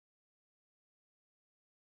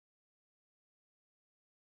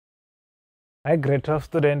Hi, grade 12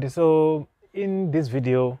 student. So in this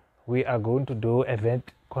video, we are going to do a VAT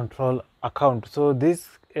control account. So this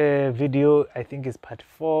video, I think, is part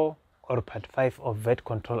 4 or part 5 of VAT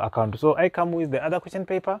control account. So I come with the other question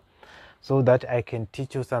paper so that I can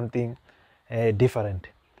teach you something different.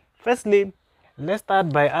 Firstly, let's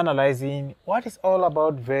start by analyzing what is all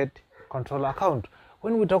about VAT control account.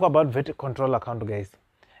 When we talk about VAT control account, guys,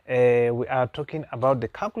 we are talking about the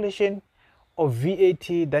calculation of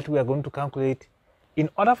VAT that we are going to calculate in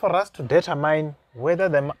order for us to determine whether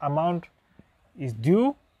the amount is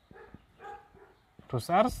due to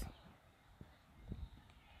SARS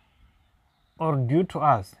or due to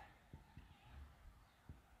us.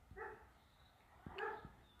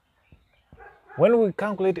 When we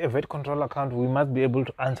calculate a VAT control account, we must be able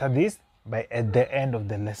to answer this by at the end of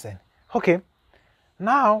the lesson. Okay,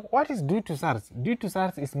 now what is due to SARS? Due to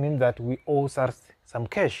SARS means that we owe SARS some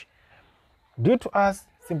cash. Due to us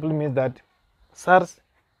simply means that SARS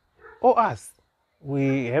owe us.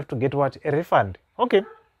 We have to get what? A refund. Okay.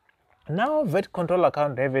 Now VAT control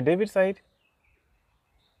account have a debit side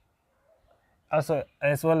also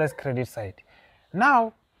as well as credit side.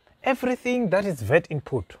 Now everything that is VAT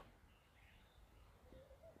input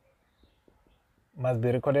must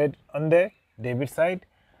be recorded on the debit side,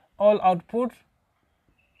 all output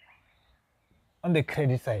on the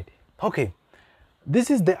credit side. Okay,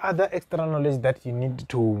 this is the other extra knowledge that you need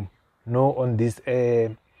to know on this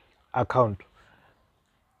account.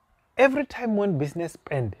 Every time when business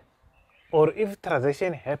spend or if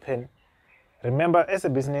transaction happen, remember, as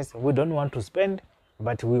a business, we don't want to spend,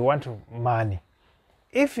 but we want money.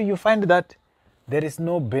 If you find that there is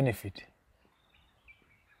no benefit,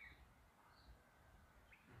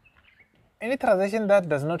 any transaction that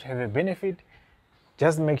does not have a benefit,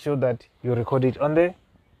 just make sure that you record it on the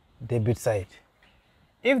debit side.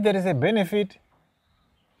 If there is a benefit,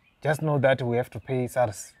 just know that we have to pay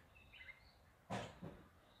SARS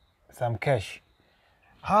some cash.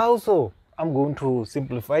 How so? I'm going to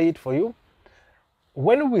simplify it for you.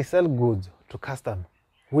 When we sell goods to customer,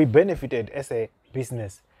 we benefited as a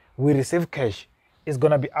business. We receive cash. It's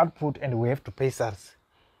going to be output and we have to pay SARS.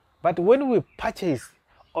 But when we purchase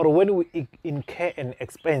or when we incur an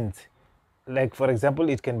expense, like for example,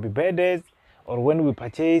 it can be bad debts or when we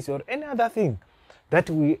purchase or any other thing that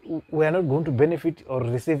we are not going to benefit or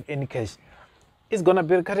receive any cash, it's going to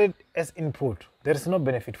be recorded as input. There is no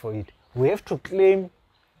benefit for it. We have to claim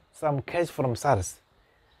some cash from SARS.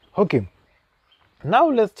 Okay, now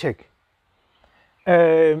let's check.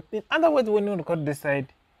 In other words, when you record this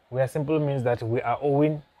side, we are simply means that we are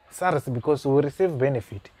owing SARS because we receive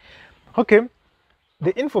benefit. Okay,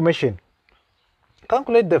 the information.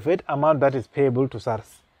 Calculate the VAT amount that is payable to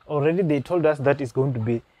SARS. Already they told us that is going to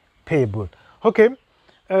be payable. Okay,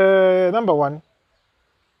 number one,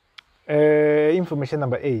 information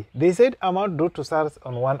number A. They said amount due to SARS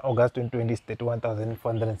on 1 August 2020 is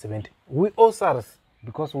 31,470. We owe SARS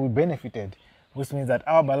because we benefited, which means that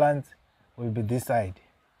our balance will be this side.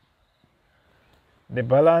 The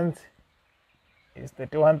balance is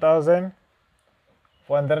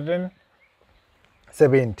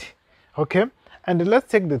 31,470. Okay, and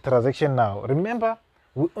let's check the transaction now. Remember,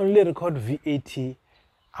 we only record VAT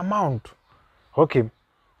amount. Okay,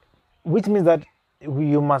 which means that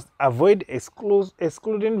you must avoid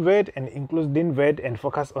excluding VAT and including VAT and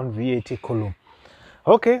focus on VAT column.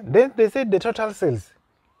 Okay, then they said the total sales.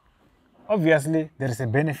 Obviously, there is a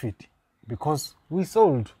benefit because we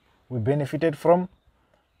sold. We benefited from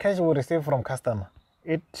cash we received from customer.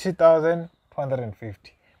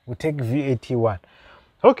 80,250. We take VAT 1.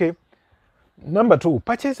 Okay, number 2,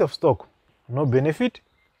 purchase of stock. No benefit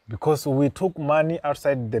because we took money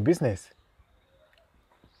outside the business.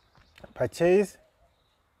 Purchase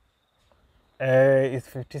is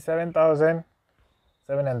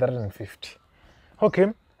 57,750.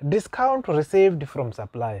 Okay, discount received from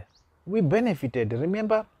supplier. We benefited.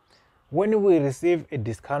 Remember, when we receive a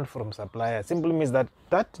discount from supplier, simply means that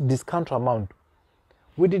that discount amount,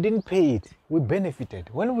 we didn't pay it. We benefited.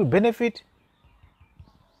 When we benefit,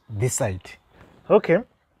 this side. Okay,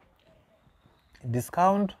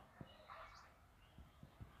 discount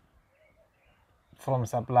from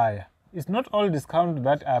supplier. It's not all discount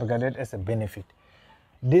that are regarded as a benefit.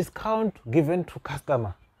 Discount given to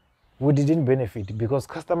customer, we didn't benefit because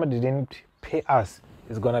customer didn't pay us.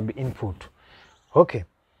 It's gonna be input. Okay,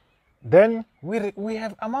 then we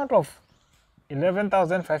have amount of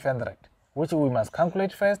 11,500, which we must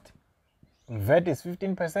calculate first. VAT is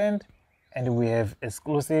 15%, and we have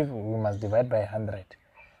exclusive. We must divide by 100.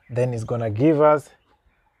 Then it's gonna give us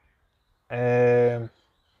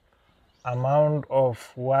amount of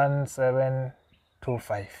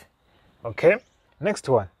 1725. Okay, next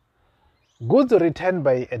one. Goods returned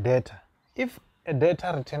by a debtor. If a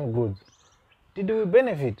debtor returned goods, did we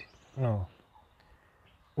benefit? No.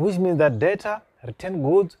 Which means that debtor returned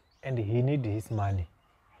goods and he need his money,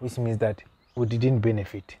 which means that we didn't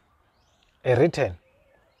benefit. A return.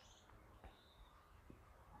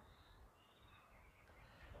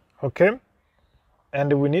 Okay,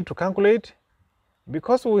 and we need to calculate,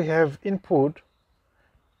 because we have input,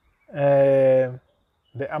 the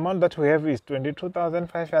amount that we have is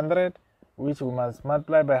 22,500, which we must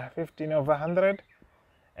multiply by 15 over 100,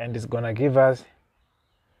 and it's gonna give us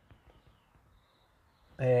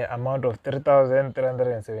a amount of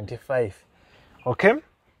 3,375. Okay,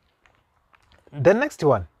 the next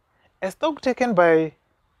one, a stock taken by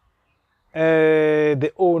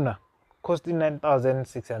the owner costing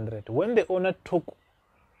 9,600. When the owner took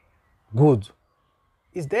goods,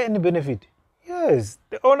 is there any benefit? Yes,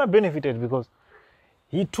 the owner benefited because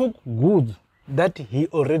he took goods that he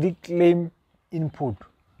already claimed input.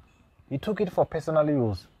 He took it for personal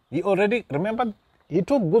use. He already, remember, he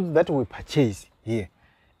took goods that we purchased here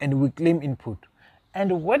and we claim input.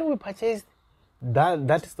 And when we purchased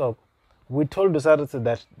that stock, we told the sellers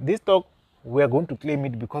that this stock, we are going to claim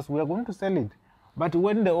it because we are going to sell it. But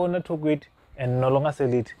when the owner took it and no longer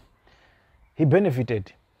sell it, he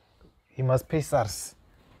benefited. He must pay SARS.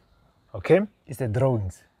 Okay, it's the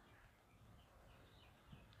drawings.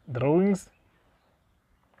 Drawings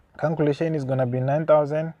calculation is gonna be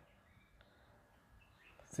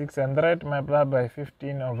 9,600 multiplied by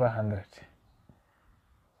 15 over 100.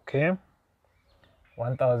 Okay,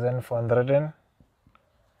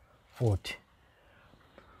 1,440.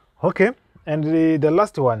 Okay, and the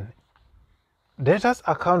last one, debtors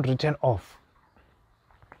account written off.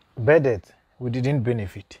 Bad debt, we didn't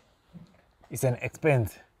benefit. It's an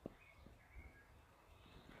expense.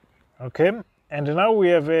 Okay, and now we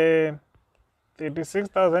have a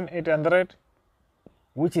 36,800,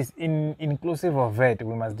 which is inclusive of VAT.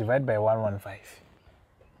 We must divide by 115,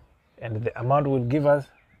 and the amount will give us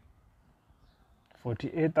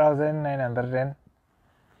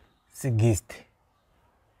 48,960.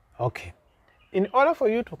 Okay, in order for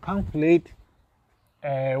you to calculate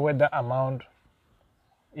whether amount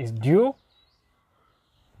is due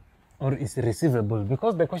or is receivable,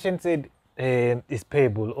 because the question said is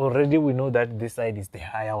payable, already we know that this side is the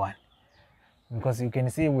higher one, because you can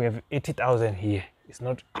see we have 80,000 here. It's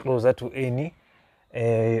not closer to any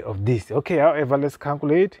of this. Okay, however, let's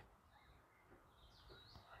calculate.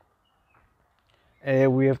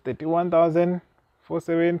 We have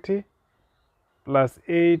 31,470 plus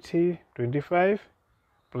 8025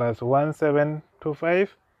 plus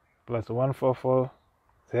 1725 plus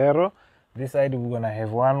 1440. This side we're gonna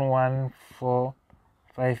have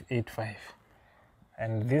 114585,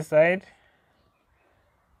 and this side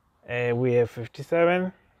we have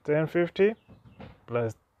 57,750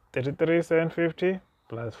 plus 33,750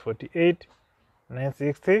 plus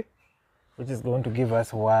 48,960, which is going to give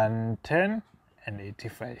us 110 and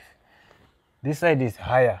 85. This side is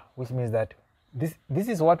higher, which means that this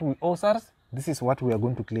is what we owe SARS. This is what we are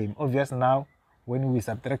going to claim. Obvious now, when we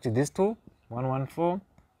subtract these two,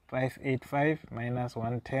 114,585 minus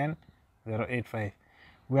 110,085,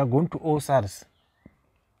 we are going to owe SARS,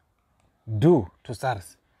 due to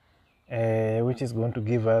SARS, which is going to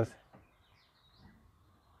give us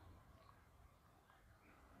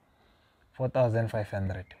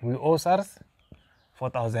 4,500. We owe SARS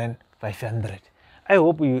 4,500. I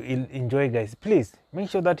hope you enjoy, guys. Please make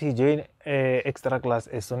sure that you join extra class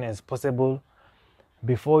as soon as possible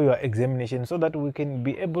before your examination, so that we can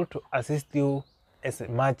be able to assist you as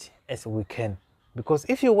much as we can. Because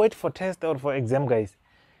if you wait for test or for exam, guys,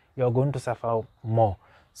 you are going to suffer more.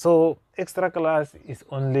 So extra class is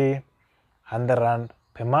only 100 Rand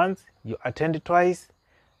per month. You attend twice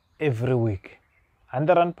every week.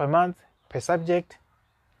 100 Rand per month per subject,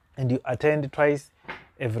 and you attend twice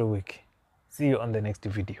every week. See you on the next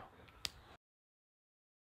video.